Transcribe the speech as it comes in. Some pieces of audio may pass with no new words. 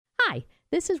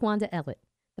This is Wanda Ellett.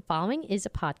 The following is a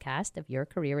podcast of Your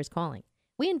Career is Calling.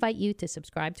 We invite you to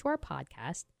subscribe to our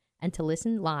podcast and to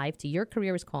listen live to Your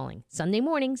Career is Calling Sunday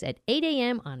mornings at 8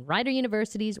 a.m. on Rider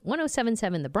University's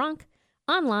 1077 The Bronx,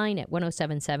 online at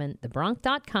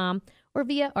 1077thebronx.com, or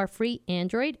via our free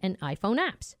Android and iPhone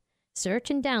apps. Search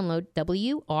and download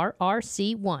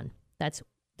WRRC1. That's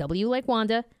W like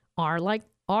Wanda, R like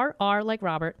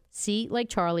Robert, C like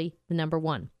Charlie, the number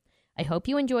 1. I hope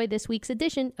you enjoyed this week's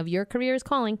edition of Your Career is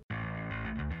Calling.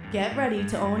 Get ready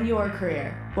to own your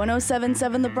career.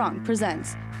 1077 The Bronx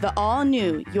presents the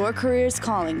all-new Your Career is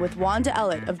Calling with Wanda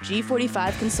Ellett of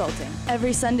G45 Consulting.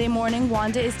 Every Sunday morning,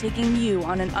 Wanda is taking you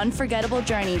on an unforgettable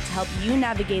journey to help you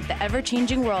navigate the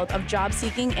ever-changing world of job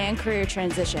seeking and career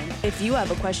transition. If you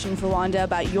have a question for Wanda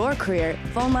about your career,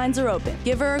 phone lines are open.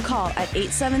 Give her a call at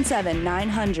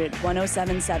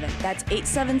 877-900-1077. That's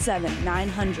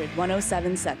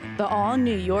 877-900-1077. The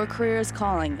all-new Your Career is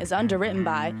Calling is underwritten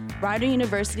by Rider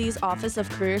University's Office of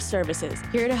Career Services,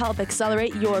 here to help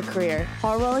accelerate your career.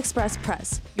 Harwell Express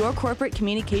Press, your corporate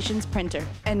communications printer,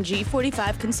 and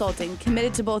G45 Consulting,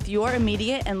 committed to both your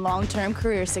immediate and long-term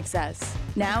career success.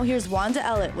 Now here's Wanda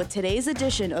Ellett with today's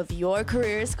edition of Your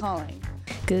Career is Calling.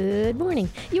 Good morning.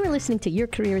 You are listening to Your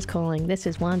Career is Calling. This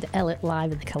is Wanda Ellett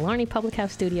live at the Killarney Public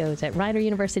House Studios at Rider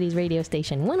University's radio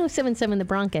station 1077 The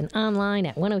Bronx and online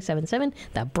at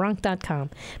 1077thebronx.com.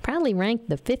 Proudly ranked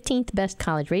the 15th best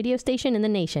college radio station in the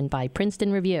nation by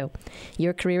Princeton Review.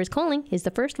 Your Career is Calling is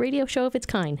the first radio show of its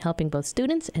kind, helping both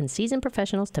students and seasoned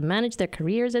professionals to manage their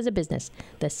careers as a business.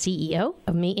 The CEO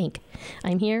of Me Inc.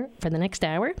 I'm here for the next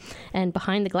hour, and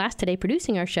behind the glass today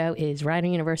producing our show is Rider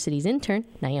University's intern,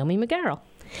 Naomi McGarrell.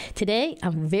 Today,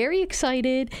 I'm very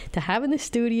excited to have in the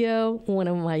studio one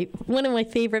of my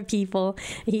favorite people.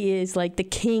 He is like the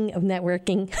king of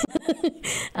networking.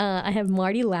 I have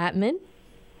Marty Latman.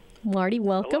 Marty,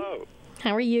 welcome. Hello.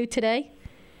 How are you today?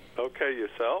 Okay,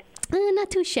 yourself? Not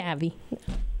too shabby.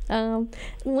 One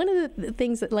of the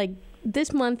things that, like,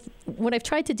 this month, what I've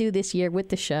tried to do this year with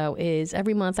the show is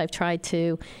every month I've tried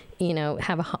to,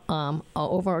 have a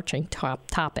overarching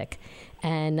topic.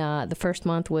 And the first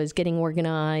month was getting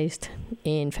organized.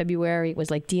 In February, it was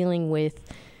like dealing with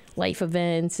life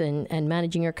events and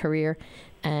managing your career.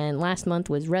 And last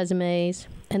month was resumes.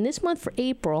 And this month for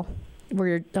April,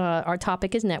 our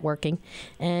topic is networking.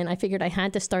 And I figured I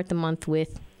had to start the month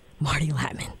with Marty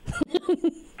Latman.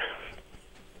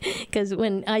 Because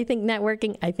when I think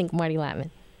networking, I think Marty Latman.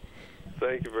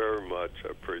 Thank you very much. I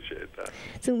appreciate that.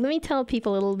 So let me tell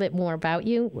people a little bit more about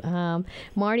you.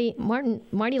 Marty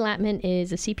Latman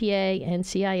is a CPA and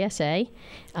CISA.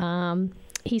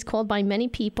 He's called by many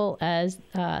people as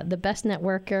the best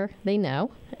networker they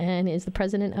know, and is the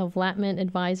president of Latman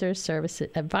Advisory Services,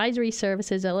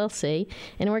 LLC,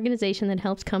 an organization that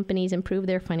helps companies improve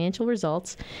their financial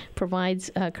results, provides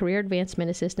career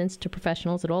advancement assistance to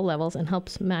professionals at all levels, and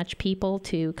helps match people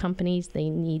to companies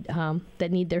they need that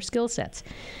need their skill sets.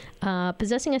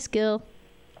 Possessing a skill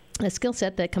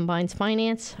set that combines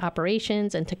finance,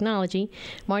 operations, and technology,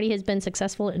 Marty has been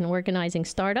successful in organizing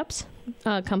startups,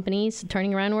 companies,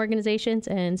 turning around organizations,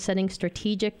 and setting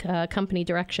strategic company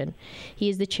direction. He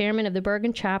is the chairman of the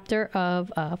Bergen chapter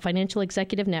of Financial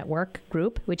Executive Network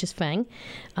Group, which is FENG,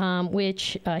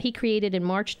 which he created in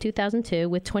March 2002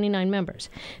 with 29 members.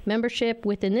 Membership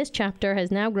within this chapter has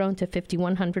now grown to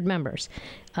 5,100 members.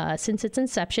 Since its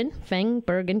inception, FENG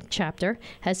Bergen chapter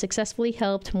has successfully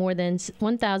helped more than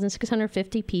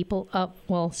 1,650 people,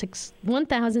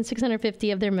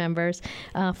 1,650 of their members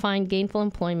find gainful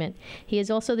employment. He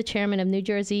is also the chairman of New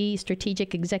Jersey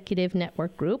Strategic Executive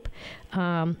Network Group,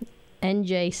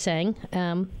 NJ Seng,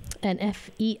 an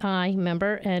FEI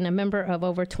member, and a member of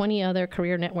over 20 other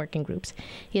career networking groups.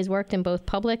 He has worked in both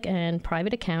public and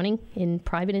private accounting. In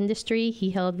private industry,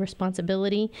 he held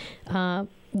responsible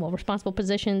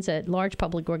positions at large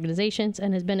public organizations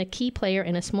and has been a key player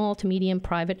in a small to medium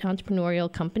private entrepreneurial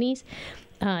companies.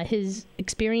 His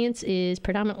experience is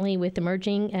predominantly with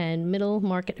emerging and middle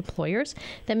market employers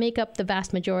that make up the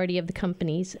vast majority of the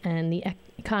companies and the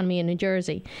economy in New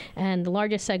Jersey, and the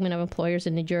largest segment of employers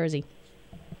in New Jersey.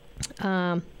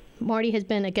 Marty has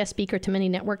been a guest speaker to many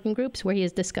networking groups where he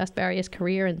has discussed various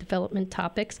career and development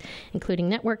topics, including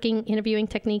networking, interviewing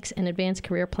techniques, and advanced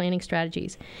career planning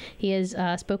strategies. He has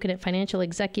spoken at Financial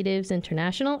Executives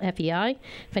International, FEI,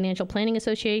 Financial Planning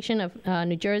Association of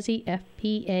New Jersey,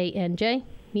 FPANJ,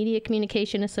 Media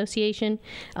Communication Association,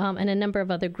 and a number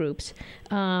of other groups.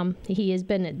 He has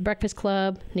been at Breakfast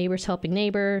Club, Neighbors Helping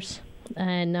Neighbors,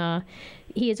 and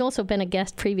he has also been a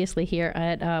guest previously here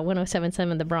at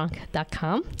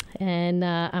 1077thebronx.com. And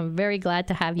I'm very glad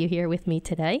to have you here with me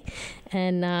today.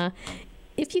 And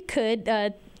if you could,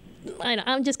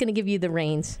 I'm just going to give you the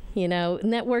reins.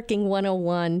 Networking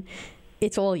 101,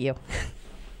 it's all you.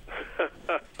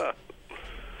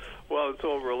 Well, it's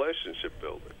all relationship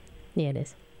building. Yeah, it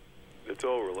is. It's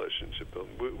all relationship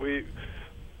building. We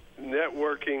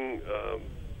networking,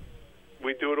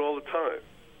 we do it all the time.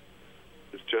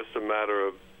 It's just a matter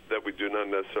of that we do not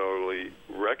necessarily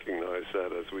recognize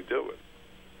that as we do it.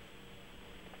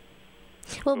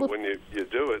 Well, but when you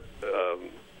do it,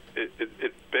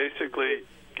 it's basically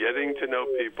getting to know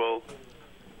people,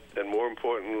 and more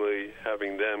importantly,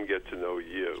 having them get to know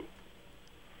you.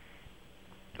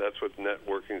 That's what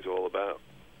networking is all about.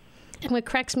 And what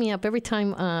cracks me up every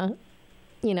time, I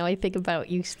think about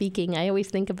you speaking, I always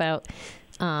think about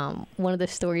one of the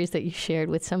stories that you shared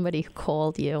with somebody who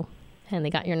called you, and they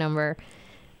got your number,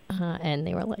 and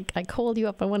they were like, I called you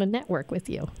up, I want to network with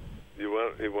you. You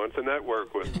want to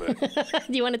network with me.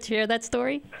 Do you want to share that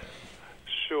story?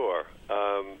 Sure.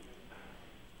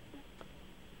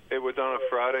 It was on a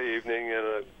Friday evening,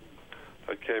 and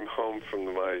I came home from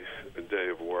my day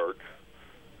of work,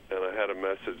 and I had a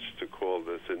message to call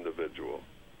this individual.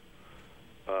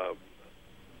 I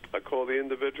called the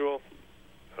individual,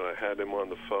 and I had him on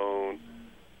the phone,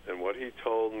 and what he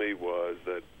told me was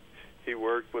that he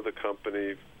worked with a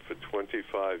company for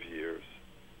 25 years,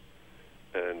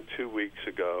 and 2 weeks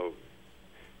ago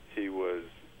he was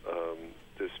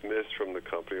dismissed from the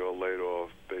company or laid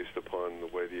off based upon the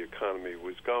way the economy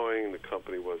was going. The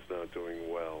company was not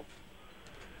doing well.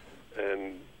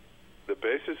 And the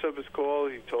basis of his call,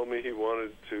 he told me he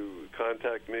wanted to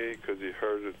contact me because he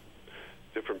heard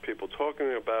different people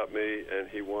talking about me, and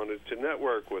he wanted to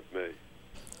network with me.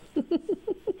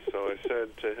 So I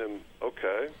said to him,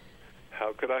 okay,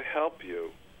 how could I help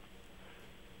you?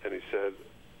 And he said,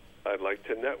 I'd like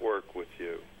to network with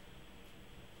you.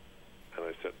 And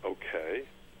I said, okay.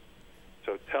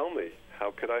 So tell me,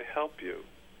 how could I help you?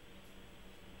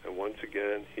 And once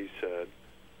again, he said,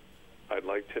 I'd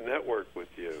like to network with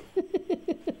you.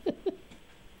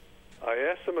 I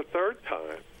asked him a third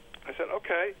time. I said,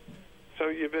 okay, so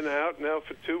you've been out now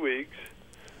for 2 weeks.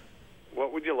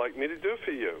 What would you like me to do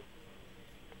for you?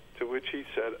 To which he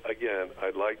said, again,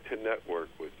 I'd like to network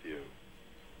with you.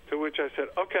 To which I said,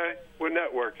 okay, we're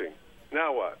networking.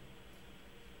 Now what?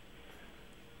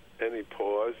 And he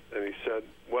paused, and he said,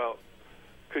 well,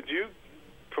 could you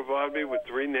provide me with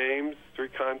 3 names, 3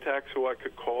 contacts who I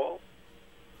could call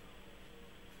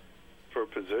for a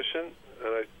position?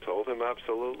 And I told him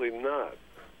absolutely not.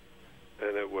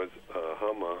 And it was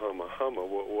humma.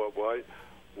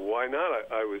 Why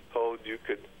not? I was told you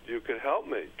could help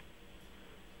me.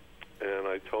 And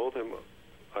I told him,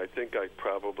 I think I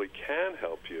probably can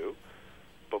help you,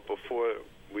 but before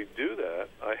we do that,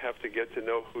 I have to get to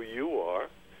know who you are,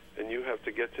 and you have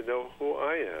to get to know who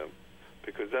I am,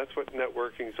 because that's what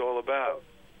networking is all about.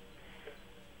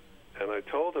 And I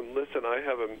told him, listen, I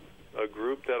have a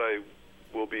group that I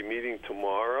will be meeting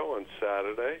tomorrow on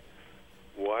Saturday.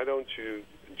 Why don't you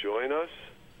join us,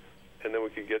 and then we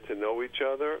can get to know each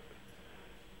other?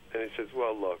 And he says,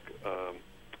 well, look,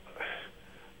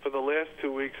 for the last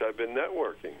 2 weeks I've been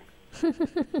networking.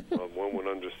 Well, one would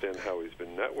understand how he's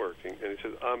been networking. And he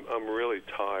says, I'm really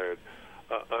tired.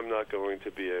 I'm not going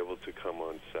to be able to come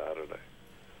on Saturday.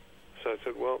 So I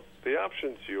said, well, the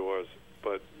option's yours,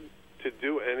 but to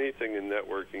do anything in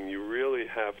networking, you really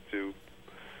have to,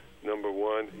 number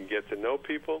one, get to know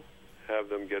people, have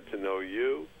them get to know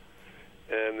you.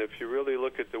 And if you really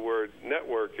look at the word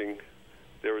networking,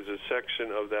 there is a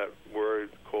section of that word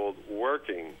called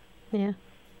working. Yeah.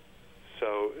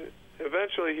 So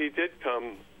eventually he did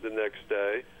come the next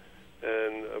day,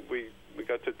 and we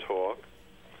got to talk.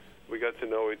 We got to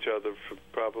know each other for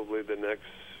probably the next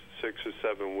 6 or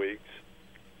 7 weeks.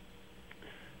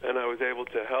 And I was able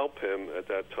to help him at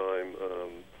that time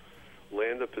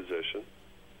land a position.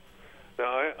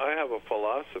 Now, I have a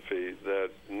philosophy that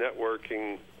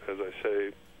networking, as I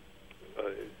say,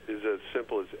 is as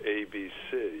simple as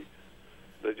ABC,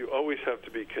 that you always have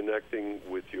to be connecting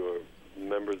with your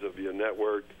members of your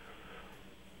network.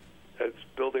 It's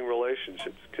building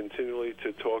relationships, continually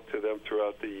to talk to them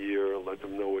throughout the year, let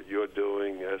them know what you're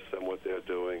doing, ask them what they're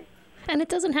doing. And it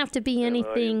doesn't have to be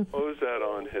anything. And I imposed that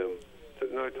on him.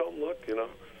 And I told him, look,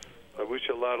 I wish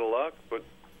you a lot of luck, but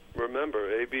remember,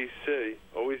 ABC,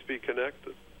 always be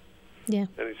connected. Yeah.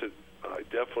 And he said, I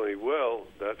definitely will.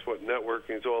 That's what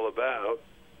networking is all about.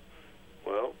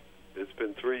 Well, it's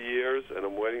been 3 years, and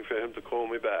I'm waiting for him to call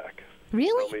me back.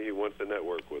 Really? Tell me he wants to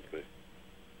network with me.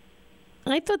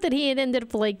 I thought that he had ended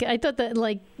up by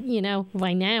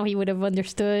now he would have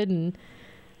understood and,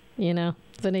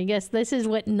 but I guess this is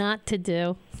what not to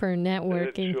do for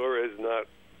networking. It sure is not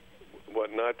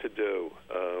what not to do.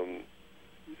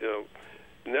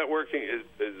 Networking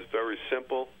is very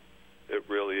simple. It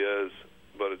really is,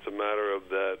 but it's a matter of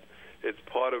that it's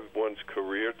part of one's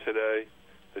career today,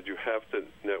 that you have to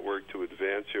network to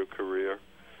advance your career.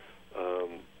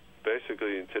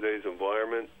 Basically, in today's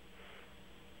environment,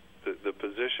 the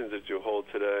positions that you hold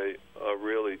today are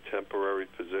really temporary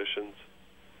positions.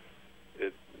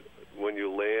 When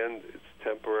you land, it's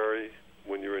temporary.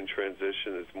 When you're in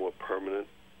transition, it's more permanent.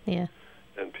 Yeah.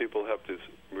 And people have to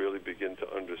really begin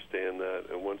to understand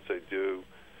that. And once they do,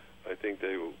 I think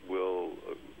they will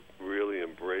really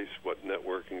embrace what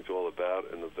networking is all about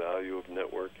and the value of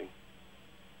networking.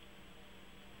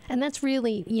 And that's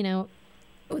really,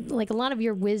 like a lot of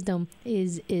your wisdom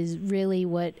is really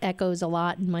what echoes a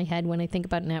lot in my head when I think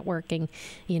about networking.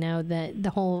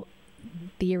 The whole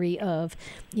theory of,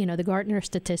 the Gartner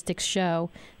statistics show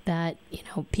that,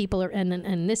 people are,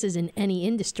 and this is in any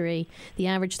industry, the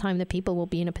average time that people will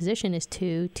be in a position is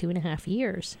 2.5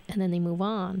 years, and then they move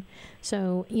on.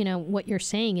 So, what you're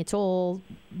saying, it's all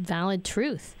valid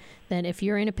truth, that if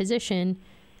you're in a position,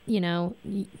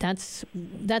 that's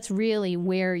really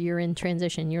where you're in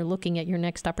transition. You're looking at your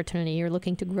next opportunity. You're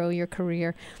looking to grow your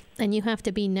career, and you have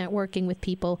to be networking with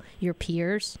people, your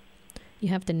peers. You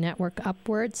have to network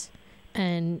upwards,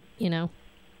 and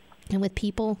and with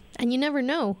people, and you never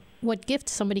know what gift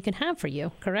somebody can have for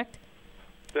you. Correct?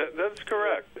 That's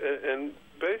correct. And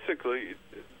basically,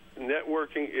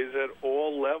 networking is at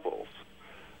all levels.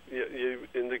 You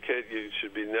indicate you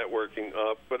should be networking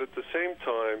up, but at the same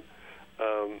time,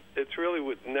 it's really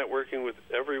with networking with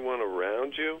everyone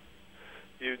around you.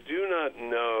 You do not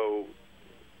know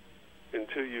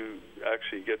until you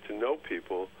actually get to know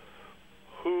people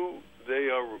who they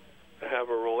have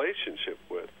a relationship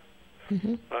with.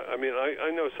 Mm-hmm.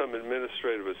 I know some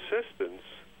administrative assistants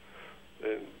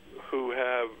who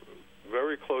have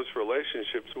very close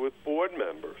relationships with board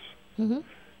members. Mm-hmm.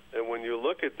 And when you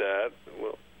look at that,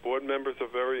 well, board members are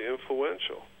very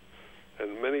influential.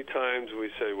 And many times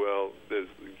we say, well, there's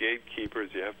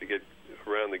gatekeepers. You have to get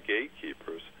around the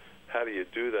gatekeepers. How do you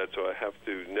do that? So I have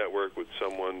to network with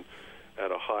someone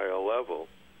at a higher level.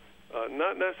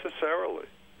 Not necessarily.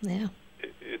 Yeah.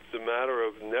 It's a matter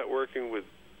of networking with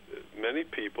many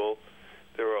people.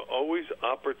 There are always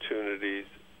opportunities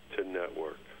to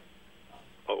network.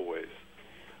 Always.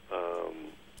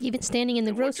 Even standing in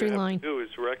the grocery line. What you have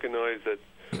to do is recognize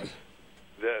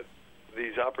that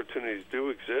these opportunities do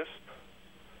exist,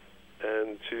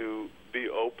 and to be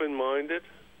open-minded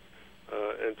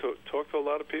and to talk to a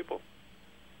lot of people.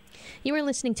 You are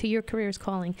listening to Your Career is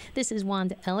Calling. This is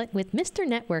Wanda Ellett with Mr.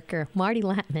 Networker, Marty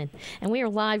Latman. And we are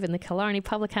live in the Killarney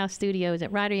Public House studios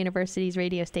at Rider University's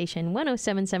radio station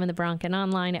 107.7 The Bronx and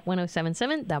online at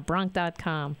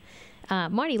 107.7thebronx.com.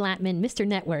 Marty Latman, Mr.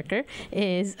 Networker,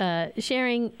 is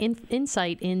sharing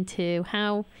insight into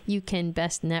how you can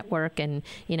best network and,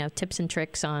 tips and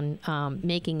tricks on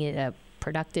making it a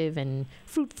productive and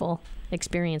fruitful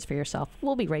experience for yourself.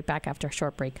 We'll be right back after a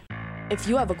short break. If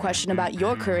you have a question about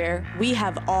your career, we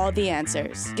have all the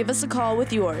answers. Give us a call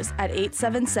with yours at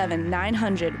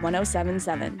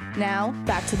 877-900-1077. Now,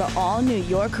 back to the all-new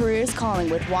Your Career is Calling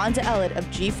with Wanda Ellett of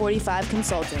G45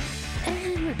 Consulting.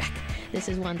 And we're back. This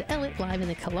is Wanda Ellett, live in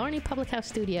the Killarney Public House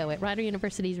studio at Rider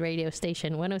University's radio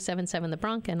station, 107.7 The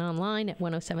Bronx, and online at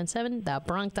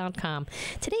 107.7thebronx.com.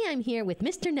 Today I'm here with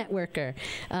Mr. Networker,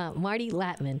 Marty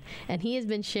Latman, and he has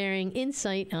been sharing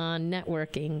insight on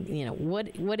networking.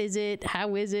 What is it,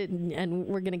 how is it, and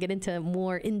we're going to get into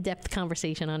more in-depth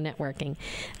conversation on networking.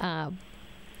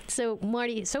 So,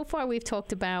 Marty, so far we've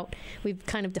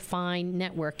kind of defined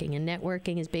networking, and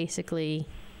networking is basically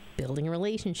building a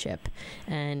relationship,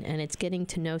 and it's getting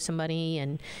to know somebody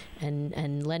and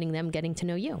letting them getting to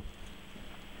know you.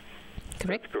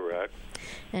 Correct? That's correct.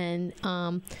 And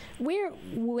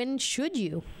when should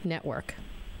you network?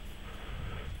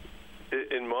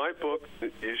 In my book,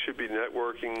 you should be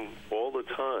networking all the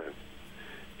time.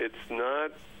 It's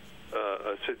not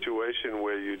a situation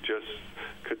where you just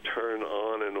could turn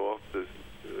on and off the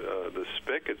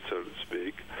spigot, so to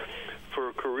speak.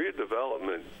 For career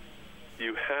development,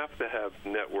 you have to have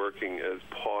networking as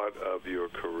part of your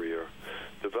career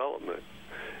development.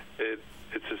 It's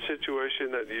a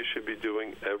situation that you should be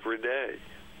doing every day.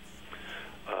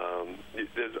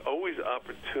 There's always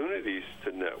opportunities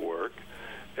to network,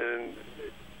 and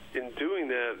in doing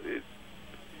that,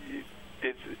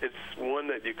 it's one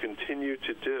that you continue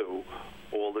to do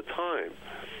all the time.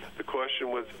 The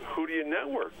question was, who do you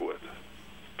network with?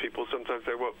 People sometimes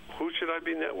say, well, who should I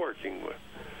be networking with?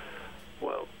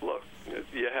 Well, look,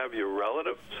 you have your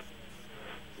relatives.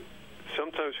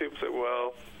 Sometimes people say,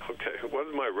 well, Okay, what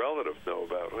does my relative know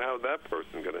about? How is that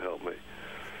person going to help me?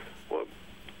 Well,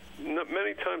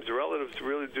 many times relatives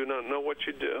really do not know what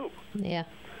you do. Yeah.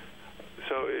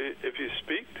 So if you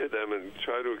speak to them and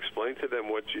try to explain to them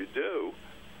what you do,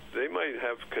 they might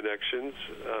have connections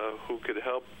who could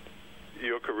help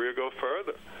your career go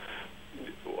further.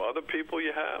 Other people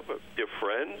you have, your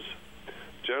friends.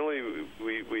 Generally,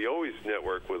 we always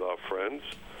network with our friends,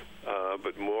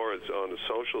 but more it's on a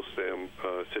social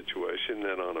situation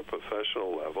than on a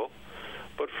professional level.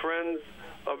 But friends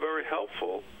are very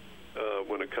helpful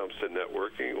when it comes to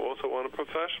networking, also on a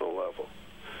professional level.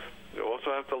 You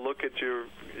also have to look at your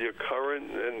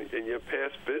current and your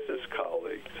past business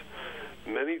colleagues.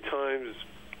 Many times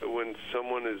when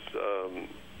someone is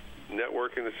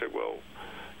networking, they say, well,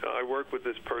 I worked with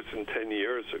this person 10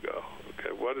 years ago.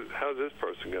 Okay, how's this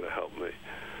person going to help me?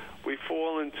 We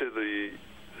fall into the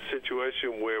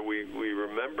situation where we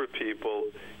remember people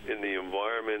in the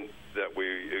environment that we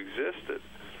existed.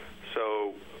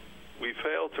 So we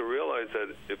fail to realize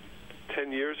that if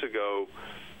 10 years ago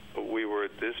we were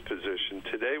at this position,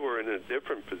 today we're in a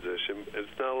different position.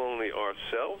 It's not only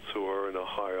ourselves who are in a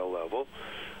higher level,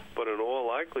 but in all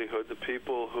likelihood, the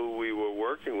people who we were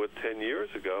working with 10 years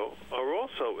ago are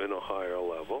also in a higher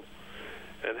level,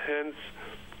 and hence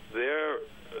their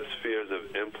spheres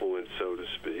of influence, so to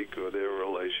speak, or their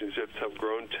relationships have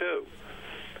grown too.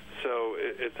 So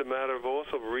it's a matter of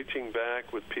also reaching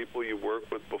back with people you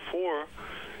worked with before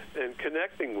and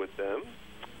connecting with them,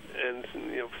 and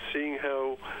seeing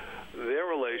how their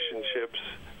relationships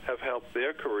have helped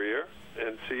their career,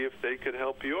 and see if they could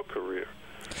help your career.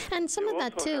 And some of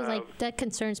that too, like that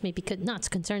concerns me because not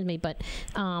concerns me, but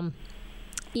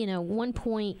one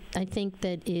point I think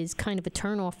that is kind of a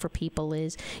turnoff for people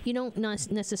is you don't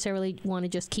necessarily want to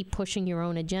just keep pushing your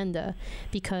own agenda,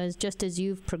 because just as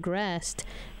you've progressed,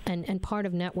 and part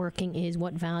of networking is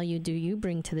what value do you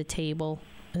bring to the table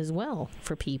as well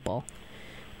for people.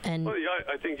 And well, yeah,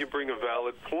 I think you bring a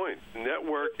valid point.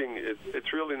 Networking,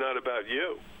 it's really not about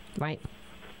you. Right.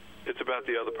 It's about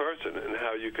the other person and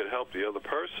how you can help the other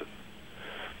person.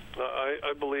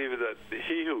 I believe that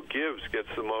he who gives gets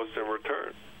the most in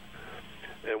return.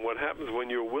 And what happens when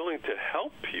you're willing to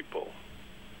help people,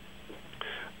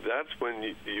 that's when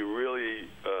you really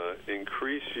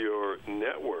increase your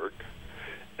network.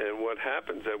 And what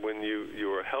happens that when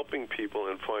you are helping people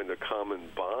and find a common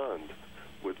bond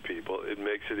with people, it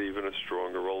makes it even a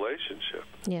stronger relationship.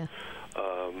 Yeah.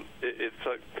 It's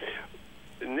like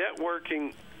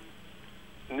networking,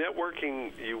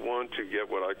 you want to get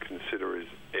what I consider is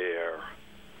air.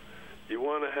 You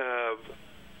want to have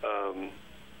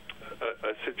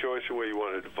a situation where you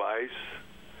want advice,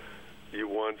 you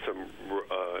want some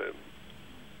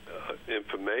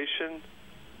information,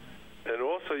 and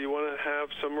also you want to have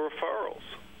some referrals.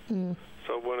 Mm.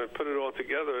 So when I put it all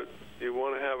together, you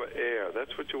want to have air.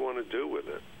 That's what you want to do with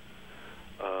it.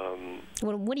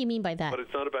 What do you mean by that? But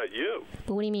it's not about you.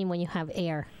 But what do you mean when you have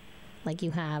air? Like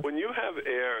you have... When you have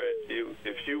air,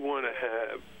 if you want to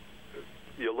have...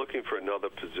 You're looking for another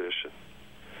position.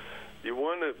 You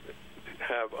want to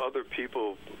have other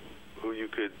people who you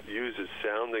could use as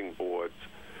sounding boards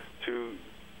to,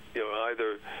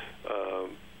 either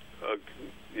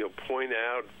point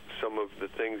out some of the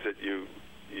things that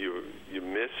you're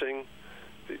missing,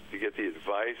 to get the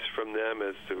advice from them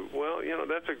as to,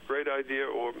 that's a great idea,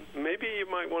 or maybe you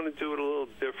might want to do it a little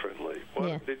differently.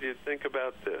 What did you think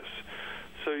about this?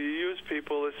 So you use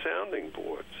people as sounding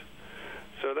boards.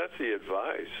 So that's the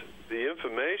advice. The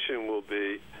information will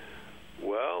be,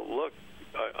 well, look,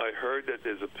 I heard that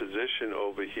there's a position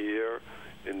over here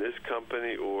in this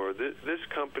company, or this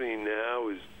company now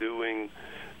is doing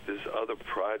this other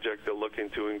project. They're looking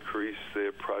to increase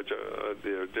their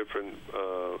their different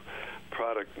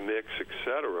product mix,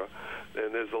 etc.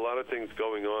 And there's a lot of things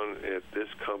going on at this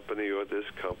company or this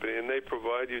company, and they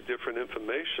provide you different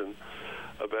information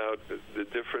about the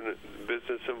different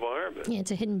business environment. Yeah,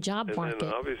 it's a hidden job market. And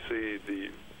then obviously the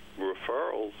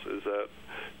referrals is that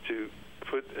to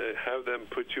have them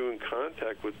put you in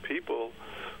contact with people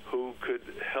who could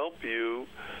help you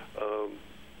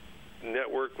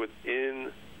network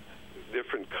within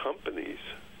different companies.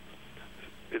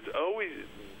 It's always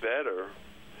better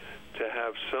to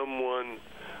have someone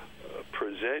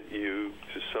present you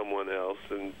to someone else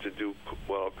than to do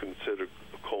what I'll consider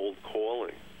cold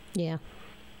calling. Yeah.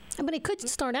 But it could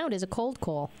start out as a cold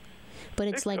call. but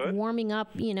it's like warming up.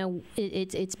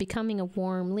 It's becoming a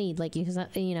warm lead, like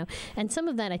and some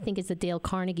of that I think is the Dale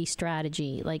Carnegie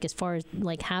strategy. Like as far as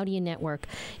like how do you network?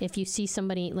 If you see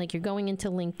somebody like you're going into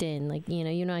LinkedIn, like you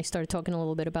and I started talking a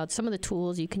little bit about some of the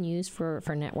tools you can use for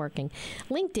networking.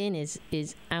 LinkedIn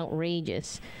is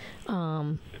outrageous.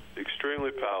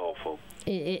 Extremely powerful.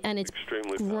 And it's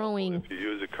extremely growing if you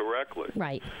use it correctly.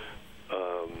 Right.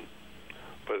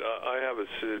 But I have a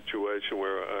situation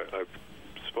where I've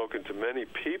spoken to many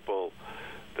people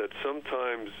that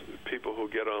sometimes people who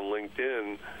get on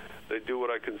LinkedIn, they do what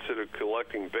I consider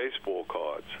collecting baseball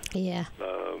cards. Yeah.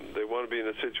 They want to be in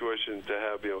a situation to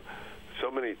have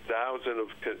so many thousand of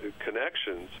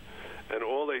connections, and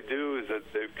all they do is that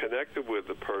they've connected with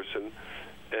the person,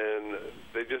 and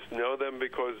they just know them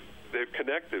because they've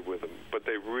connected with them, but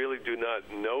they really do not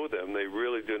know them. They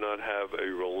really do not have a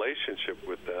relationship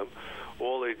with them.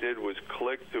 All they did was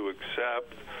click to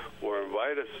accept or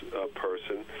invite a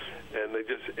person, and they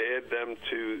just add them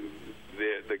to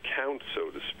the count, so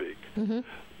to speak. Mm-hmm.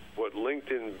 What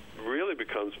LinkedIn really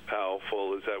becomes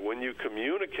powerful is that when you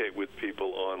communicate with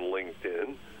people on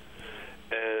LinkedIn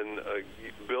and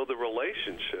build a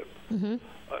relationship, mm-hmm.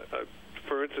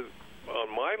 For instance,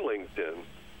 on my LinkedIn,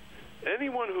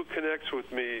 anyone who connects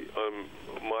with me on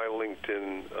my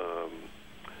LinkedIn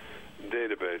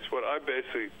database, what I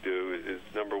basically do is,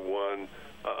 number one,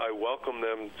 I welcome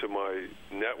them to my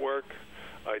network.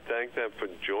 I thank them for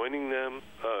joining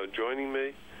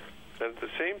me. And at the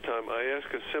same time, I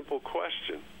ask a simple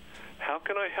question: how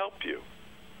can I help you?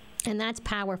 And that's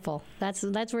powerful. That's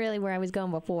really where I was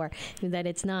going before. That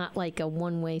it's not like a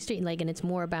one-way street, and it's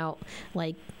more about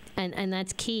and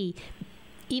that's key.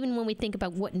 Even when we think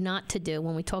about what not to do,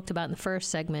 when we talked about in the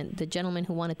first segment, the gentleman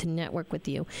who wanted to network with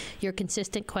you, your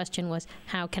consistent question was,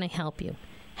 how can I help you?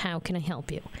 How can I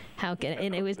help you?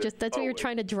 And it was just, that's what you're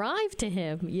trying to drive to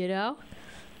him,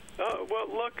 Well,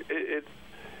 look, it's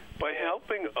by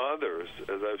helping others,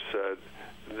 as I've said,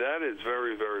 that is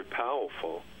very, very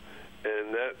powerful.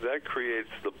 And that creates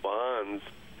the bonds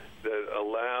that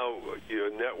allow your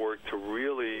network to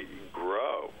really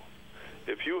grow.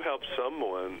 If you help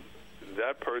someone,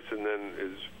 that person then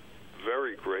is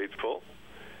very grateful,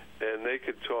 and they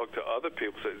could talk to other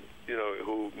people,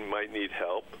 who might need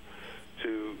help,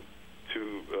 to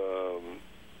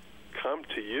come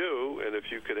to you, and if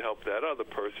you could help that other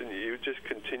person, you just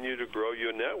continue to grow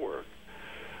your network.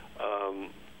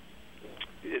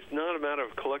 It's not a matter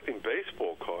of collecting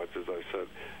baseball cards, as I said.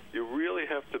 You really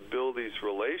have to build these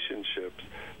relationships,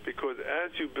 because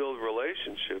as you build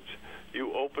relationships,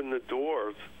 you open the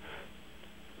doors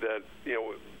that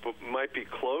might be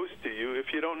closed to you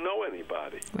if you don't know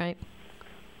anybody. Right.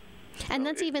 And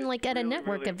that's even like at a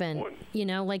network event,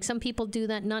 important. Like some people do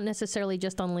that, not necessarily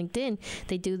just on LinkedIn.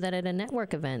 They do that at a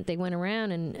network event. They went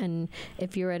around and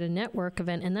if you're at a network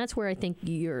event, and that's where I think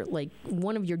you're like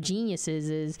one of your geniuses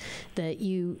is that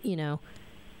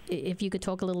if you could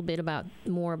talk a little bit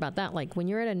more about that, like when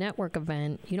you're at a network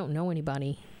event, you don't know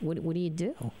anybody. What do you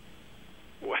do?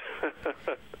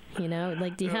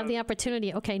 Do you have the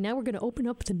opportunity? Okay, now we're going to open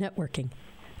up to networking.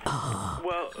 Oh.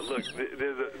 Well, look,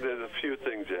 there's a few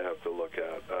things you have to look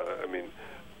at.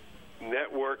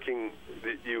 Networking,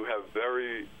 you have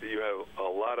a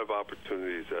lot of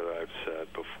opportunities that I've said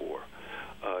before.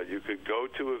 You could go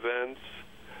to events,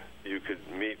 you could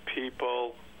meet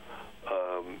people,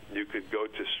 you could go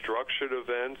to structured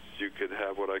events, you could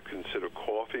have what I consider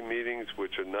coffee meetings,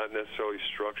 which are not necessarily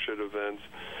structured events.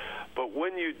 But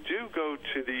when you do go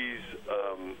to these,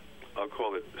 I'll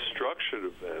call it structured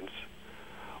events,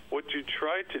 what you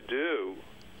try to do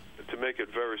to make it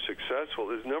very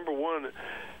successful is, number one,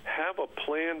 have a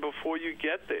plan before you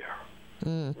get there.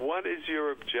 Mm. What is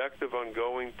your objective on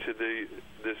going to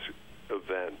this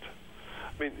event?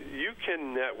 I mean, you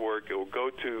can network or go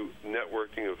to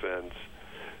networking events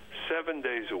 7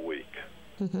 days a week.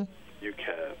 Mm-hmm. You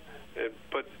can.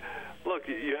 But look,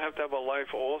 you have to have a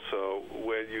life also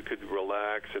where you could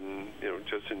relax and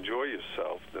just enjoy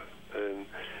yourself, and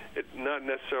it's not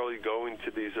necessarily going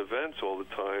to these events all the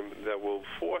time that will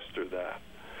foster that.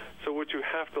 So what you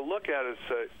have to look at is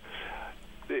say,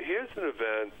 here's an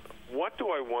event, what do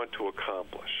I want to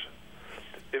accomplish?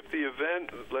 If the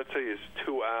event, let's say, is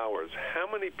 2 hours, how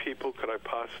many people could I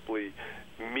possibly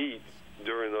meet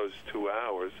during those 2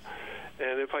 hours?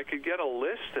 And if I could get a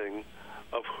listing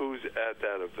of who's at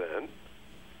that event,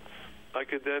 I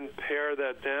could then pare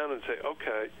that down and say,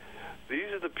 okay,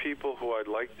 these are the people who I'd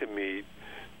like to meet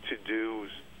to do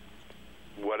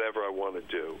whatever I want to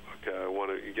do. Okay, I want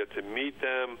to get to meet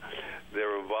them.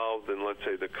 They're involved in, let's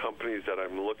say, the companies that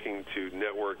I'm looking to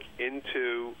network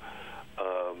into.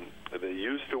 they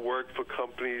used to work for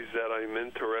companies that I'm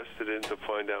interested in to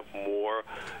find out more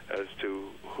as to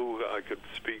who I could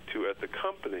speak to at the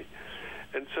company.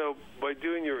 And so by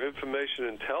doing your information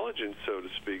intelligence, so to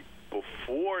speak,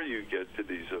 before you get to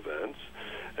these events,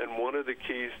 and one of the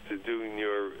keys to doing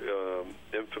your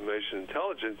information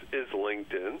intelligence is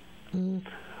LinkedIn.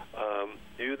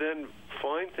 You then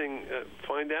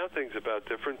find out things about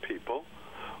different people,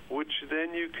 which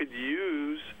then you could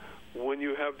use when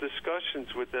you have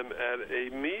discussions with them at a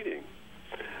meeting.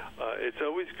 It's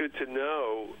always good to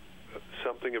know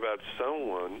something about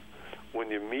someone when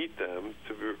you meet them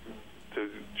to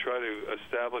try to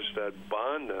establish that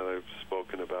bond that I've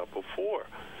spoken about before.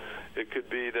 It could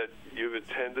be that you've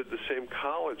attended the same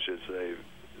college as they've.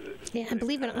 Yeah, and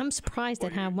believe it, I'm surprised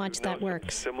at how much that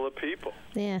works. Similar people.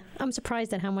 Yeah, I'm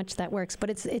surprised at how much that works. But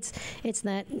it's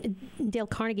that Dale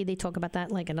Carnegie, they talk about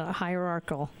that like in a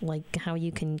hierarchical, like how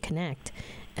you can connect,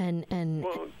 and.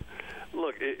 Well,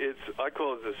 look, I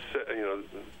call it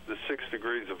the 6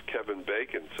 degrees of Kevin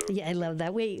Bacon. So yeah, I love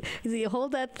that. Wait,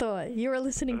 hold that thought. You're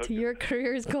listening to Your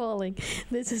Career is Calling.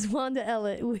 This is Wanda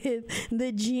Ellett with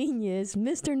the genius,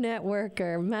 Mr.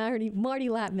 Networker, Marty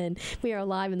Latman. We are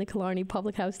live in the Killarney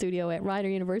Public House studio at Rider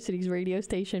University's radio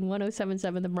station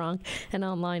 107.7 The Bronx and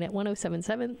online at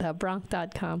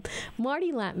 1077thebronx.com.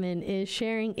 Marty Latman is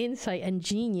sharing insight and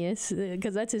genius,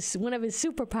 because that's one of his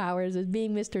superpowers, is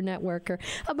being Mr. Networker,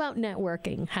 about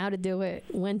networking, how to do it,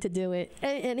 when to do it,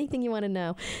 anything you want to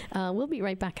know. We'll be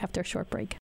right back after a short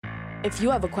break. If you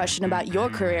have a question about your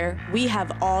career, we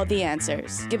have all the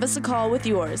answers. Give us a call with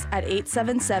yours at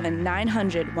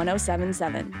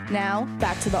 877-900-1077. Now,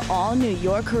 back to the all-new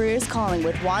Your Career is Calling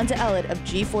with Wanda Ellett of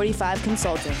G45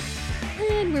 Consulting.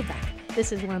 And we're back.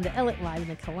 This is Wanda Ellett live in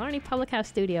the Killarney Public House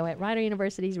studio at Rider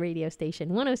University's radio station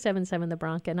 1077 The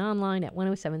Bronx and online at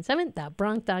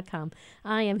 1077thebronx.com.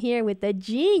 I am here with the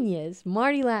genius,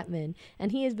 Marty Latman,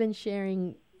 and he has been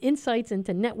sharing insights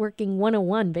into networking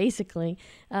 101, basically.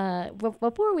 But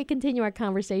before we continue our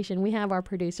conversation, we have our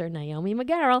producer, Naomi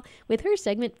McGarrell, with her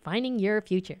segment, Finding Your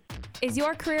Future. Is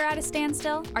your career at a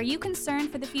standstill? Are you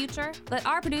concerned for the future? Let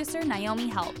our producer, Naomi,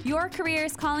 help. Your Career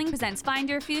is Calling presents Find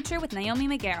Your Future with Naomi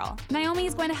McGarrell. Naomi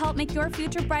is going to help make your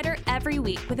future brighter every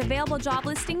week with available job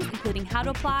listings, including how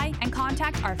to apply and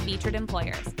contact our featured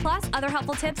employers. Plus, other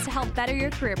helpful tips to help better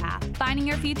your career path. Finding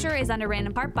Your Future is underwritten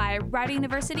in part by Rider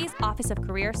University's Office of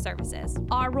Career Services.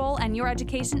 Our role and your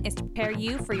education is to prepare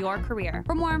you for your career.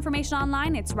 For more information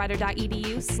online, it's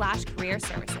rider.edu/career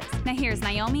services. Now here's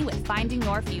Naomi with Finding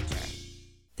Your Future.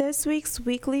 This week's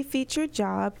weekly featured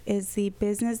job is the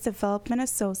Business Development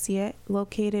Associate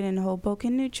located in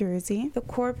Hoboken, New Jersey. The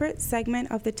corporate segment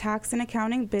of the Tax and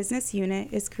Accounting Business Unit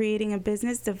is creating a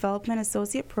Business Development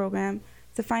Associate program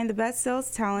to find the best sales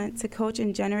talent to coach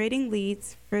in generating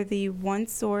leads for the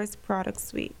OneSource product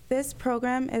suite. This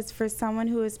program is for someone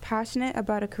who is passionate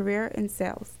about a career in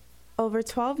sales. Over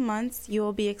 12 months, you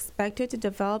will be expected to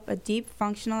develop a deep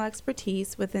functional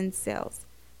expertise within sales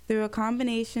through a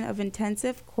combination of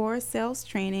intensive core sales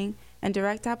training and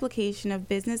direct application of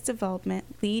business development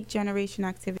lead generation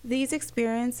activities. These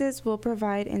experiences will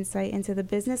provide insight into the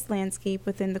business landscape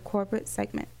within the corporate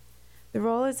segment. The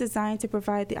role is designed to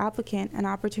provide the applicant an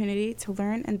opportunity to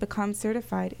learn and become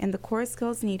certified in the core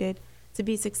skills needed to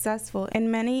be successful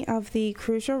in many of the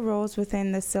crucial roles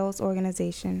within the sales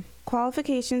organization.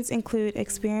 Qualifications include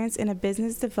experience in a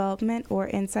business development or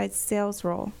inside sales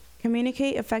role.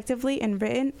 Communicate effectively in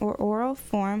written or oral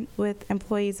form with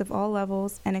employees of all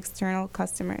levels and external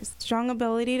customers. Strong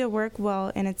ability to work well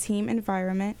in a team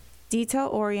environment.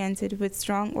 Detail-oriented with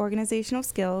strong organizational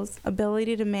skills,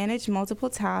 ability to manage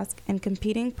multiple tasks and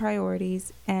competing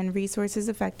priorities and resources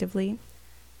effectively.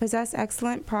 Possess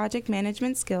excellent project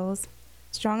management skills.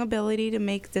 Strong ability to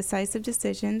make decisive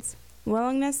decisions.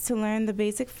 Willingness to learn the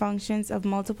basic functions of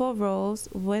multiple roles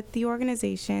with the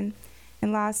organization.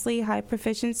 And lastly, high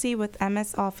proficiency with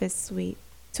MS Office Suite.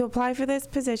 To apply for this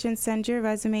position, send your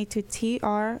resume to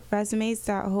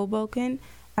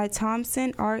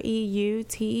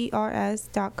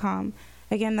trresumes.hoboken@thomsonreuters.com.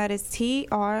 Again, that is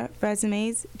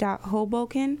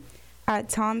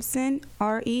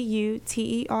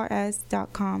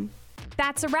trresumes.hoboken@thomsonreuters.com.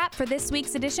 That's a wrap for this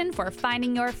week's edition for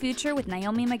Finding Your Future with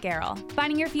Naomi McGarrell.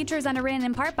 Finding Your Future is underwritten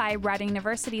in part by Rider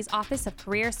University's Office of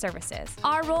Career Services.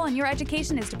 Our role in your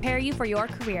education is to prepare you for your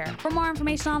career. For more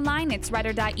information online, it's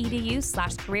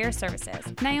rider.edu/career services.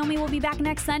 Naomi will be back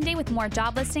next Sunday with more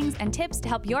job listings and tips to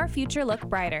help your future look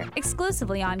brighter,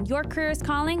 exclusively on Your Career is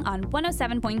Calling on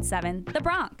 107.7 The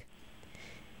Bronx.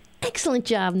 Excellent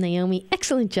job, Naomi.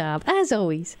 Excellent job, as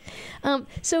always.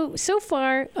 So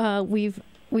far, we've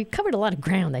we've covered a lot of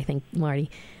ground, I think, Marty.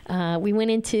 We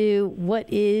went into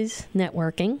what is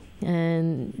networking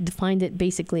and defined it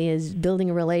basically as building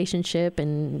a relationship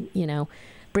and,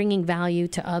 bringing value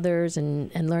to others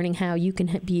and learning how you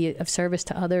can be of service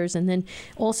to others, and then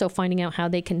also finding out how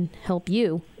they can help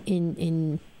you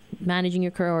in managing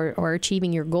your career or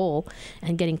achieving your goal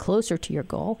and getting closer to your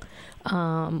goal.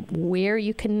 Where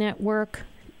you can network,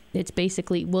 it's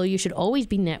basically, you should always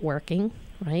be networking,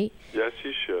 right? Yes,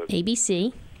 you should.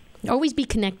 ABC, always be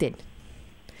connected.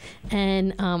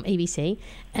 And ABC,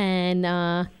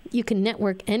 and you can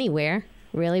network anywhere,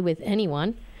 really, with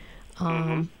anyone.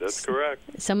 That's correct.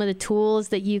 Some of the tools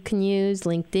that you can use,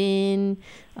 LinkedIn,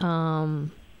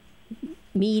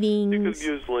 meetings. You could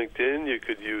use LinkedIn. You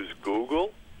could use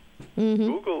Google.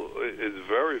 Google is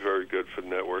very, very good for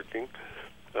networking,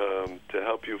 to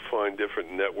help you find different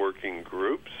networking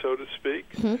groups, so to speak,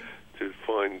 to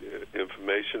find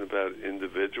information about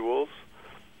individuals,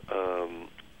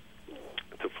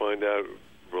 to find out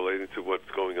relating to what's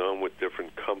going on with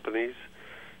different companies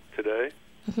today.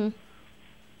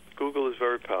 Google is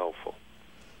very powerful.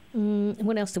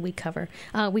 What else did we cover?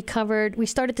 We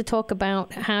started to talk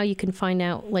about how you can find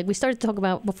out, we started to talk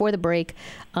about before the break,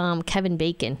 Kevin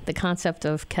Bacon, the concept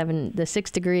of the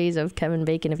 6 degrees of Kevin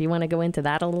Bacon, if you want to go into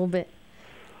that a little bit.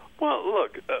 Well,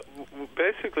 look,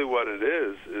 basically what it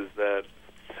is that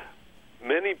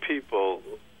many people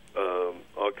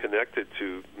are connected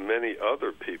to many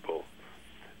other people.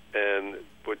 And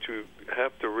what you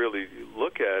have to really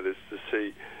look at is to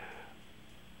see,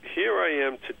 here I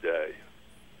am today.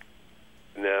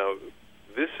 Now,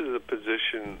 this is a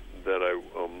position that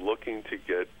I'm looking to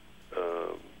get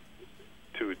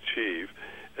to achieve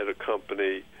at a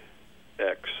company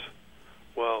X.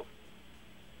 Well,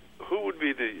 who would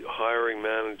be the hiring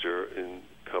manager in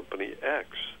company X?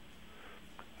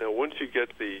 Now, once you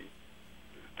get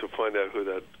to find out who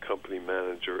that company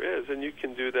manager is, and you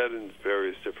can do that in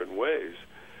various different ways,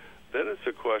 then it's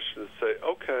a question to say,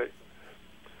 okay,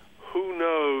 who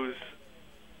knows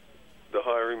the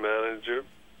hiring manager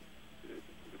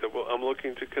that I'm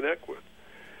looking to connect with?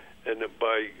 And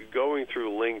by going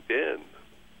through LinkedIn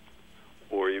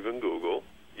or even Google,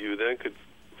 you then could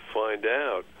find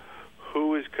out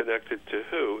who is connected to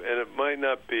who. And it might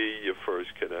not be your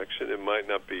first connection. It might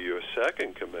not be your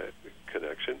second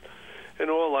connection. In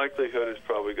all likelihood, it's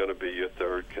probably going to be your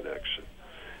third connection.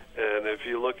 And if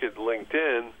you look at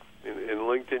LinkedIn, in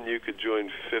LinkedIn you could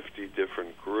join 50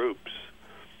 different groups.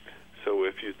 So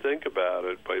if you think about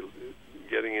it, by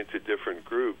getting into different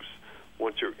groups,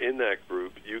 once you're in that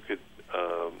group, you could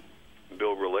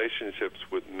build relationships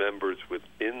with members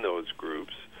within those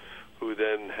groups who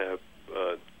then have,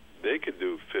 they could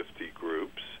do 50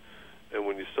 groups. And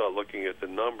when you start looking at the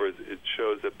numbers, it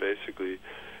shows that basically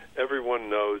everyone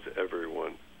knows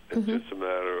everyone. It's just a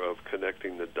matter of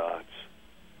connecting the dots.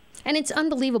 And it's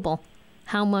unbelievable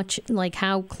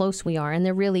how close we are. And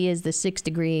there really is the 6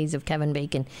 degrees of Kevin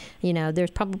Bacon.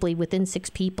 There's probably within 6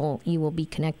 people you will be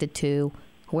connected to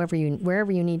wherever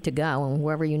you need to go and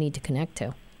whoever you need to connect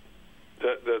to.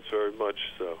 That's very much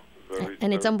so.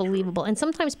 And it's unbelievable. True. And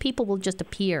sometimes people will just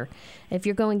appear. If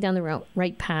you're going down the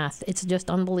right path, it's just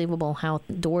unbelievable how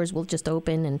doors will just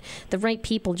open and the right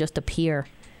people just appear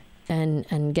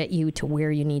and get you to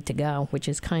where you need to go, which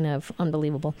is kind of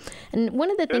unbelievable. And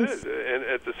one of the things... It is, and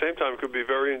at the same time, it could be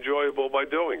very enjoyable by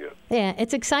doing it. Yeah,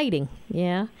 it's exciting,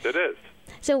 yeah. It is.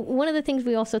 So one of the things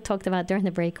we also talked about during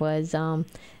the break was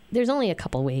there's only a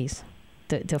couple ways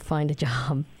to find a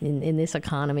job in this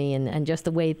economy and just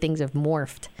the way things have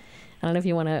morphed. I don't know if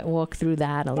you want to walk through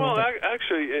that a little bit. Well,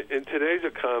 actually, in today's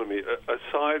economy,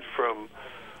 aside from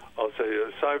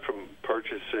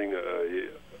purchasing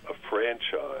a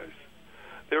franchise,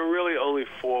 there are really only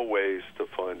 4 ways to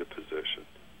find a position.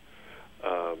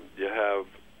 You have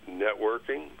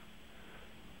networking,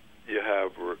 you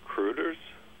have recruiters,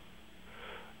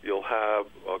 you'll have,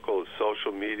 I'll call it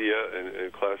social media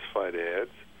and classified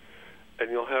ads, and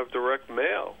you'll have direct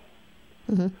mail.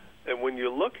 And when you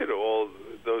look at all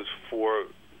those 4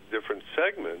 different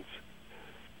segments,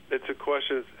 it's a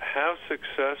question of how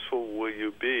successful will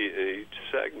you be in each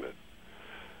segment?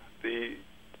 The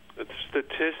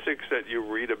statistics that you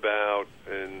read about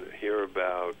and hear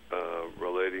about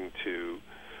relating to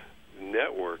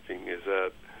networking is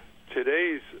that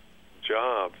today's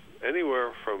jobs,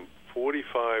 anywhere from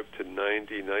 45 to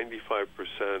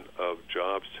 95% of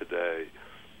jobs today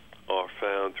are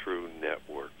found through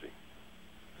networking.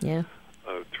 Yeah.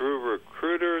 Through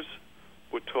recruiters,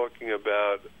 we're talking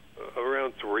about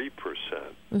around 3%.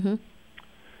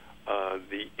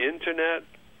 The internet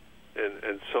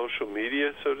and social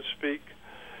media, so to speak,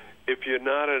 if you're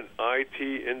not an IT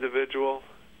individual,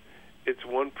 it's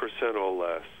 1% or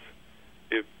less.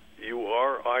 If you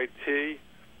are IT,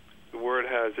 the word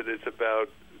has it, it's about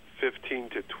 15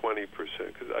 to 20%,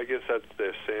 because I guess that's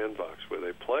their sandbox where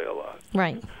they play a lot.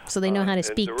 Right. So they know how to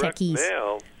speak techies.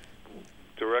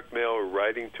 Direct mail or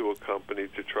writing to a company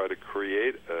to try to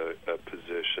create a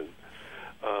position.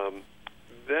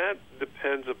 That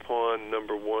depends upon,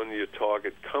 number one, your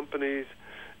target companies,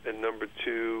 and number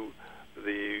two,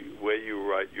 the way you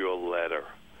write your letter.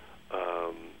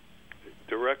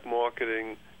 Direct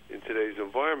marketing in today's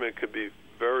environment could be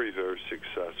very, very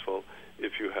successful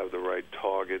if you have the right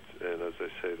targets and, as I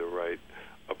say, the right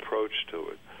approach to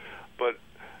it. But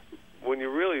when you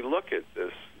really look at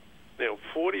this,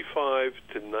 45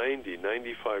 to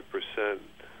 95%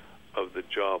 of the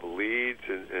job leads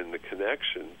and the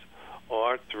connections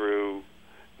are through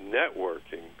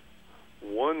networking.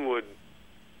 One would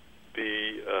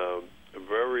be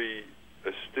very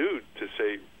astute to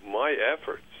say my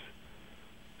efforts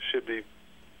should be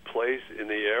placed in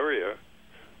the area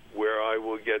where I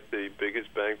will get the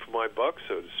biggest bang for my buck,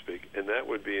 so to speak, and that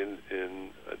would be in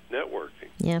networking.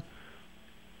 Yeah.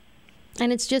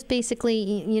 And it's just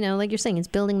basically, like you're saying, it's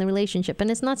building the relationship.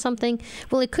 And it's not something,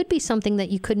 well, it could be something that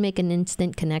you could make an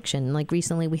instant connection. Like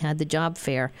recently we had the job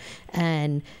fair,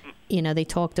 and, they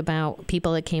talked about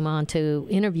people that came on to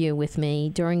interview with me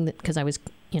because I was,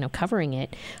 covering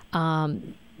it.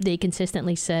 They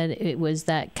consistently said it was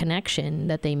that connection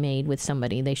that they made with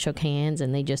somebody. They shook hands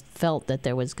and they just felt that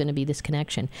there was going to be this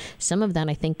connection. Some of that,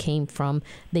 I think, came from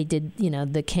they did,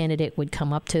 the candidate would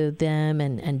come up to them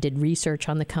and did research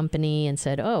on the company and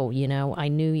said, oh, I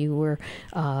knew you were,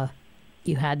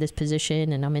 you had this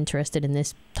position and I'm interested in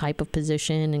this type of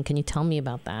position. And can you tell me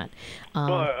about that?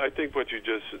 Well, I think what you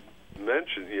just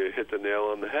mentioned, you hit the nail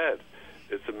on the head.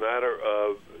 It's a matter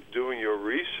of doing your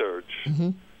research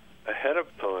ahead of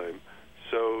time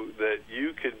so that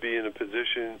you could be in a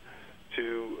position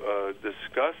to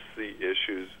discuss the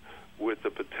issues with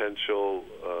the potential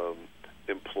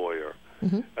employer,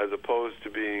 as opposed to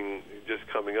being just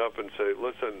coming up and say,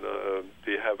 listen,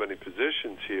 do you have any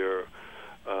positions here,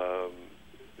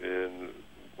 and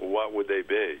what would they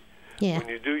be? Yeah. When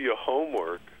you do your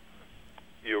homework,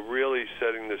 you're really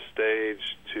setting the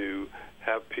stage to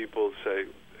have people say,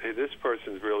 hey, this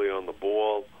person's really on the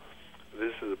ball.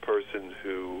 This is a person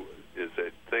who is a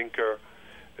thinker,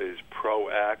 is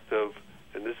proactive,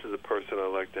 and this is a person I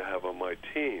like to have on my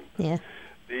team. Yeah.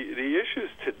 The issues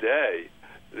today,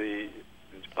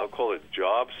 I'll call it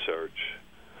job search,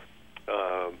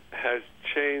 has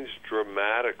changed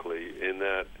dramatically in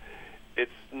that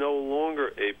it's no longer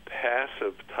a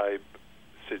passive type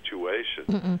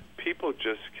situation. People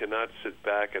just cannot sit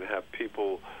back and have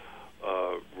people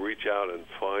reach out and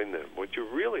find them. What you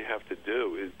really have to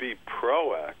do is be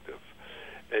proactive,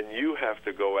 and you have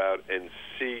to go out and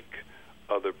seek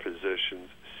other positions,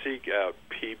 seek out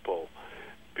people,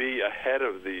 be ahead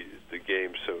of the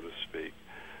game, so to speak,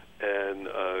 and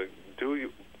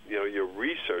do your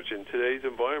research in today's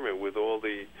environment with all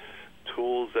the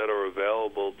tools that are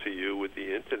available to you with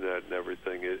the internet and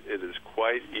everything. It is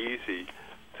quite easy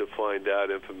to find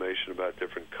out information about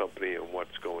different company and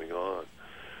what's going on.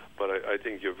 But I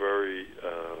think it's very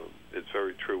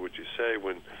true what you say.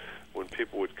 When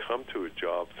people would come to a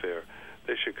job fair,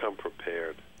 they should come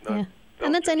prepared. Yeah.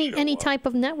 And that's any type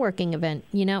of networking event,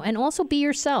 and also be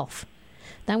yourself.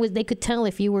 They could tell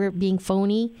if you were being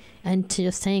phony and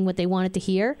just saying what they wanted to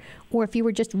hear, or if you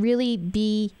were just really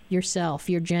be yourself,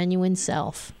 your genuine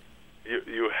self.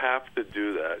 You have to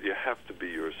do that. You have to be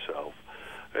yourself.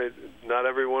 Not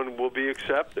everyone will be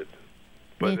accepted,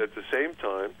 but at the same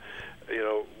time,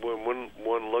 when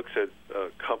one looks at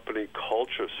company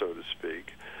culture, so to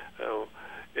speak,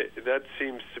 that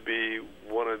seems to be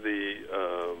one of the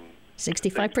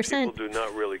 65%. People do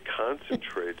not really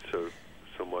concentrate so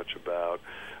much about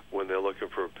when they're looking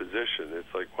for a position.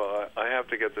 It's like, well, I have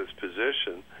to get this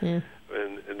position, and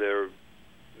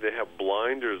they have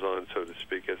blinders on, so to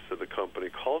speak, as to the company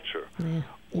culture. Yeah,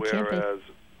 whereas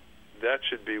that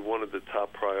should be one of the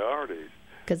top priorities.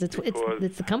 Because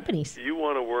it's the companies. You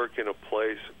want to work in a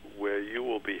place where you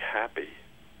will be happy.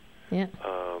 Yeah.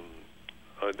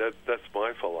 That's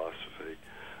my philosophy.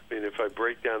 I mean, if I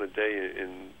break down a day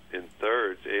in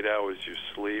thirds, 8 hours you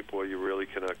sleep, well, you really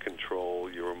cannot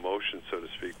control your emotions, so to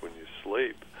speak, when you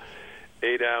sleep.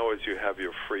 8 hours you have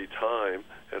your free time,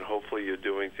 and hopefully you're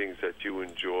doing things that you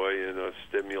enjoy and are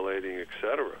stimulating,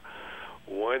 etc.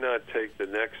 Why not take the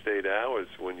next 8 hours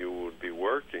when you would be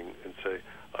working and say,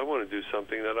 I want to do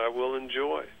something that I will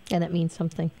enjoy? Yeah, that means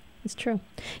something. It's true.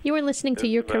 You were listening to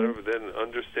your career. Then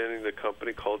understanding the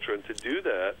company culture, and to do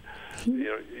that,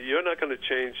 you're not going to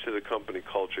change to the company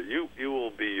culture. You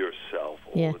will be yourself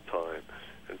all the time,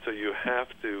 and so you have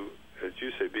to, as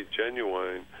you say, be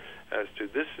genuine as to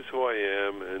this is who I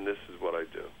am and this is what I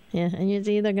do. Yeah, and it's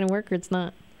either going to work or it's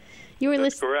not.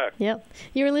 That's correct. Yep.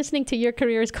 You were listening to Your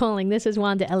Career is Calling. This is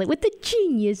Wanda Ellett with the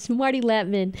genius, Marty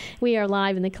Latman. We are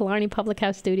live in the Killarney Public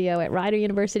House studio at Rider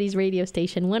University's radio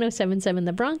station, 107.7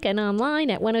 The Bronx, and online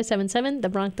at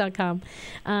 107.7thebronx.com.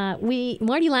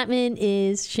 Marty Latman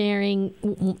is sharing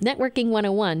Networking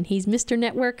 101. He's Mr.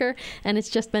 Networker, and it's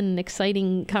just been an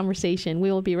exciting conversation.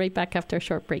 We will be right back after a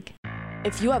short break.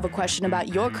 If you have a question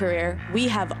about your career, we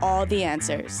have all the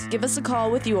answers. Give us a call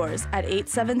with yours at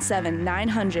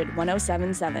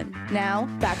 877-900-1077. Now,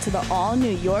 back to the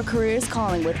all-new Your Career is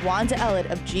Calling with Wanda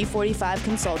Ellett of G45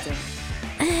 Consulting.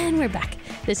 And we're back.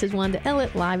 This is Wanda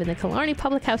Ellett live in the Killarney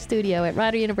Public House studio at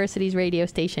Rider University's radio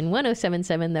station,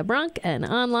 107.7 The Bronx, and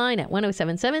online at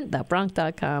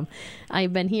 107.7thebronx.com.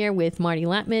 I've been here with Marty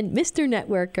Latman, Mr.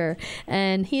 Networker,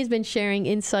 and he's been sharing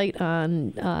insight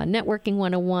on Networking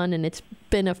 101, and it's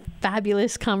been a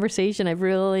fabulous conversation.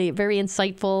 Very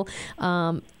insightful,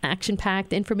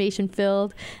 action-packed,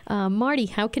 information-filled. Marty,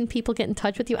 how can people get in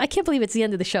touch with you? I can't believe it's the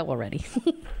end of the show already.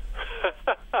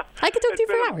 I could talk to you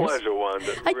for hours. It's been a pleasure,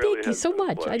 Wanda. Thank you so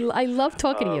much. I love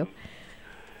talking to you.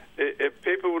 If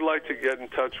people would like to get in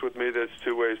touch with me, there's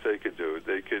two ways they could do it.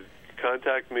 They could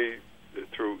contact me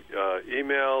through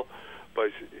email by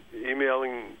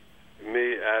emailing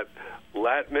me at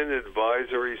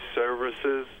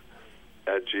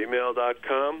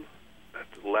latmanadvisoryservices@gmail.com.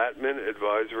 That's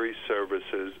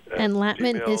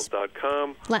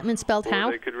latmanadvisoryservices@gmail.com. Latman spelled how?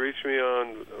 Or they could reach me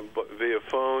on via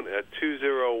phone at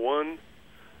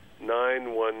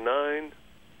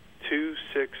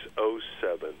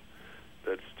 201-919-2607.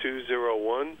 That's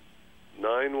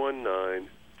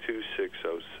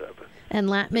 201-919-2607. And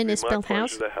Latman is spelled how?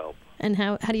 To help. And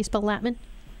how do you spell Latman?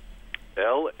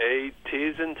 L-A-T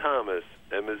as in Thomas,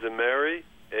 M as in Mary,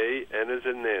 A-N as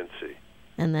in Nancy.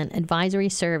 And then advisory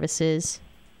services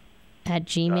at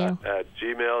Gmail? At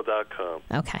gmail.com.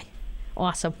 Okay.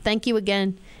 Awesome. Thank you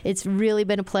again. It's really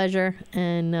been a pleasure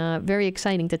and very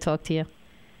exciting to talk to you.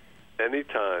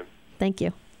 Anytime. Thank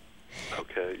you.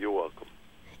 Okay. You're welcome.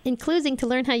 In closing, to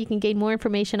learn how you can gain more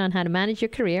information on how to manage your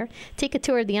career, take a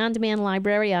tour of the on-demand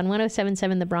library on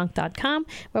 107.7thebronx.com,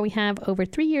 where we have over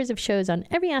 3 years of shows on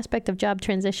every aspect of job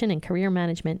transition and career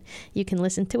management. You can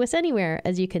listen to us anywhere,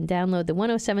 as you can download the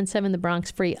 107.7 The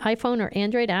Bronx free iPhone or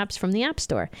Android apps from the App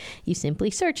Store. You simply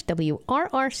search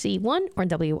WRRC1 or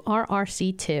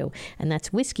WRRC2, and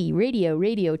that's Whiskey Radio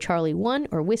Radio Charlie 1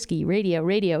 or Whiskey Radio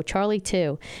Radio Charlie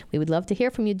 2. We would love to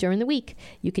hear from you during the week.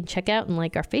 You can check out and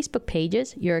like our Facebook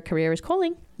pages, Your Career is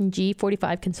Calling,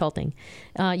 G45 Consulting.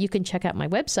 You can check out my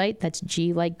website, that's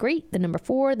G like great,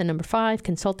 4, 5,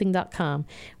 consulting.com,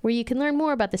 where you can learn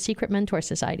more about the Secret Mentor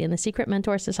Society and the Secret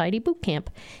Mentor Society Bootcamp.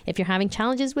 If you're having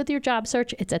challenges with your job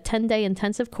search, it's a 10-day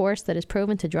intensive course that is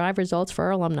proven to drive results for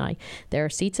our alumni. There are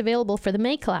seats available for the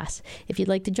May class. If you'd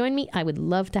like to join me, I would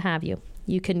love to have you.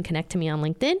 You can connect to me on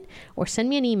LinkedIn or send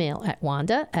me an email at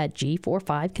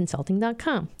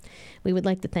wanda@g45consulting.com. We would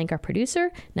like to thank our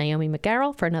producer, Naomi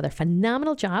McGarrell, for another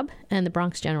phenomenal job, and the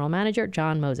Bronx General Manager,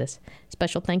 John Moses.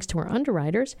 Special thanks to our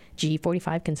underwriters,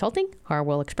 G45 Consulting,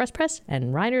 Harwell Express Press,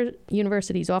 and Rider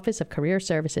University's Office of Career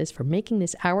Services for making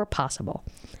this hour possible.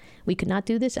 We could not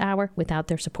do this hour without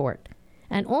their support.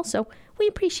 And also, we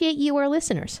appreciate you, our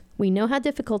listeners. We know how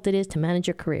difficult it is to manage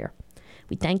your career.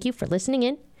 We thank you for listening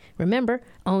in. Remember,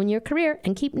 own your career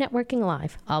and keep networking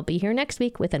alive. I'll be here next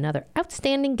week with another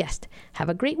outstanding guest. Have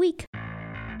a great week.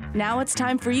 Now it's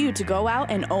time for you to go out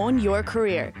and own your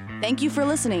career. Thank you for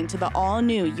listening to the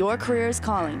all-new Your Career is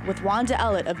Calling with Wanda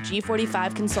Ellett of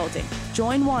G45 Consulting.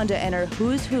 Join Wanda and her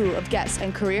who's who of guests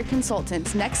and career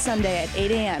consultants next Sunday at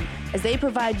 8 a.m. as they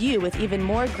provide you with even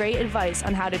more great advice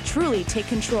on how to truly take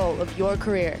control of your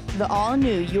career. The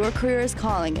all-new Your Career is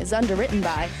Calling is underwritten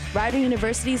by Rider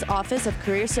University's Office of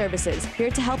Career Services, here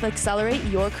to help accelerate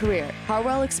your career.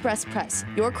 Harwell Express Press,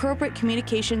 your corporate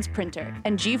communications printer,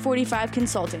 and G45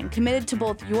 Consulting, committed to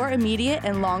both your immediate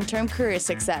and long-term career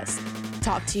success.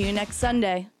 Talk to you next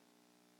Sunday.